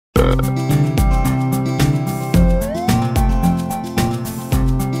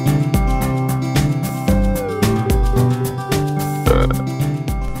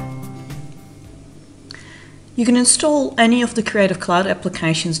You can install any of the Creative Cloud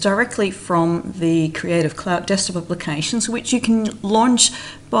applications directly from the Creative Cloud desktop applications, which you can launch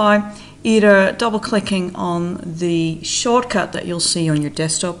by either double-clicking on the shortcut that you'll see on your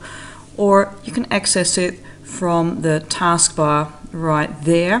desktop, or you can access it from the taskbar right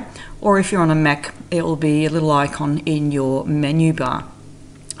there, or if you're on a Mac, it will be a little icon in your menu bar.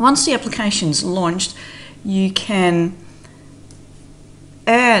 Once the application's launched, you can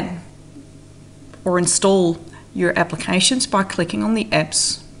add or install your applications by clicking on the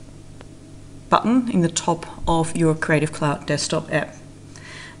Apps button in the top of your Creative Cloud desktop app.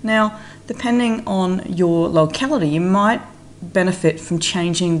 Now, depending on your locality, you might benefit from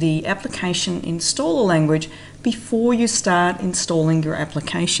changing the application installer language before you start installing your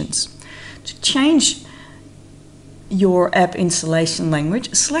applications. To change your app installation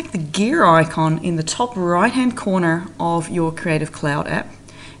language, select the gear icon in the top right hand corner of your Creative Cloud app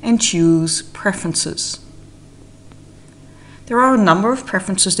and choose Preferences. There are a number of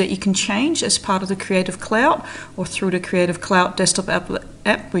preferences that you can change as part of the Creative Cloud or through the Creative Cloud desktop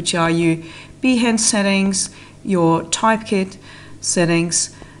app, which are your Behance settings, your Typekit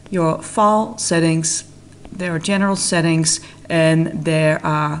settings, your file settings, there are general settings, and there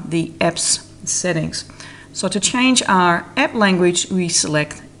are the apps settings. So to change our app language, we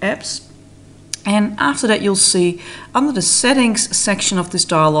select Apps. And after that, you'll see under the settings section of this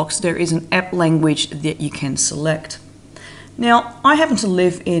dialog, there is an app language that you can select. Now, I happen to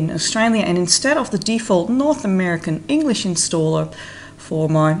live in Australia, and instead of the default North American English installer for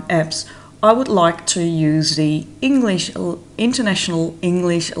my apps, I would like to use the International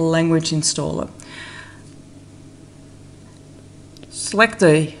English Language Installer. Select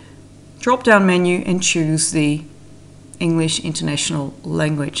the drop-down menu and choose the English International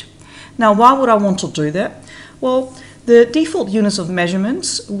Language. Now, why would I want to do that? Well, the default units of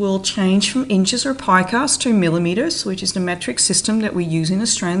measurements will change from inches or picas to millimeters, which is the metric system that we use in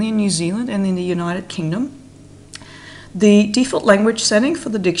Australia, New Zealand, and in the United Kingdom. The default language setting for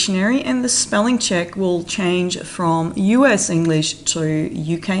the dictionary and the spelling check will change from US English to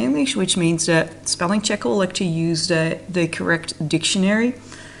UK English, which means that spelling check will actually use the correct dictionary.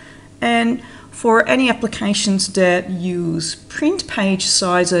 And for any applications that use print page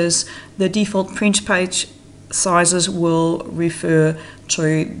sizes, the default print page sizes will refer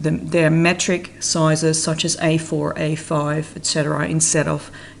to their metric sizes such as A4, A5, etc. instead of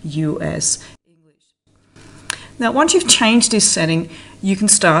US English. Now, once you've changed this setting, you can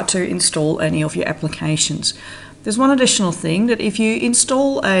start to install any of your applications. There's one additional thing, that if you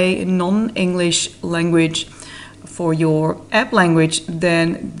install a non-English language for your app language,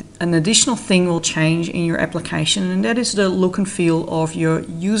 then an additional thing will change in your application, and that is the look and feel of your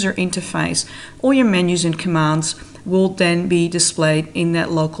user interface. All your menus and commands will then be displayed in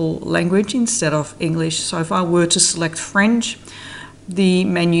that local language instead of English. So if I were to select French, the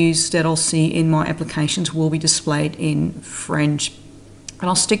menus that I'll see in my applications will be displayed in French. And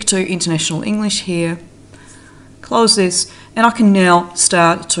I'll stick to International English here, close this, and I can now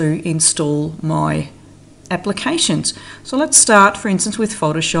start to install my applications. So let's start, for instance, with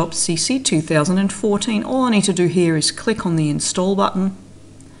Photoshop CC 2014. All I need to do here is click on the Install button,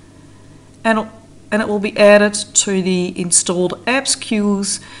 and it will be added to the installed apps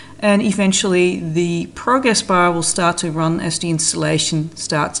queues, and eventually the progress bar will start to run as the installation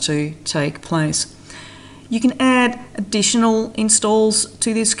starts to take place. You can add additional installs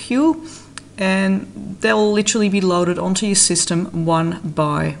to this queue, and they'll literally be loaded onto your system one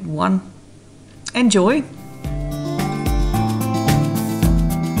by one. Enjoy!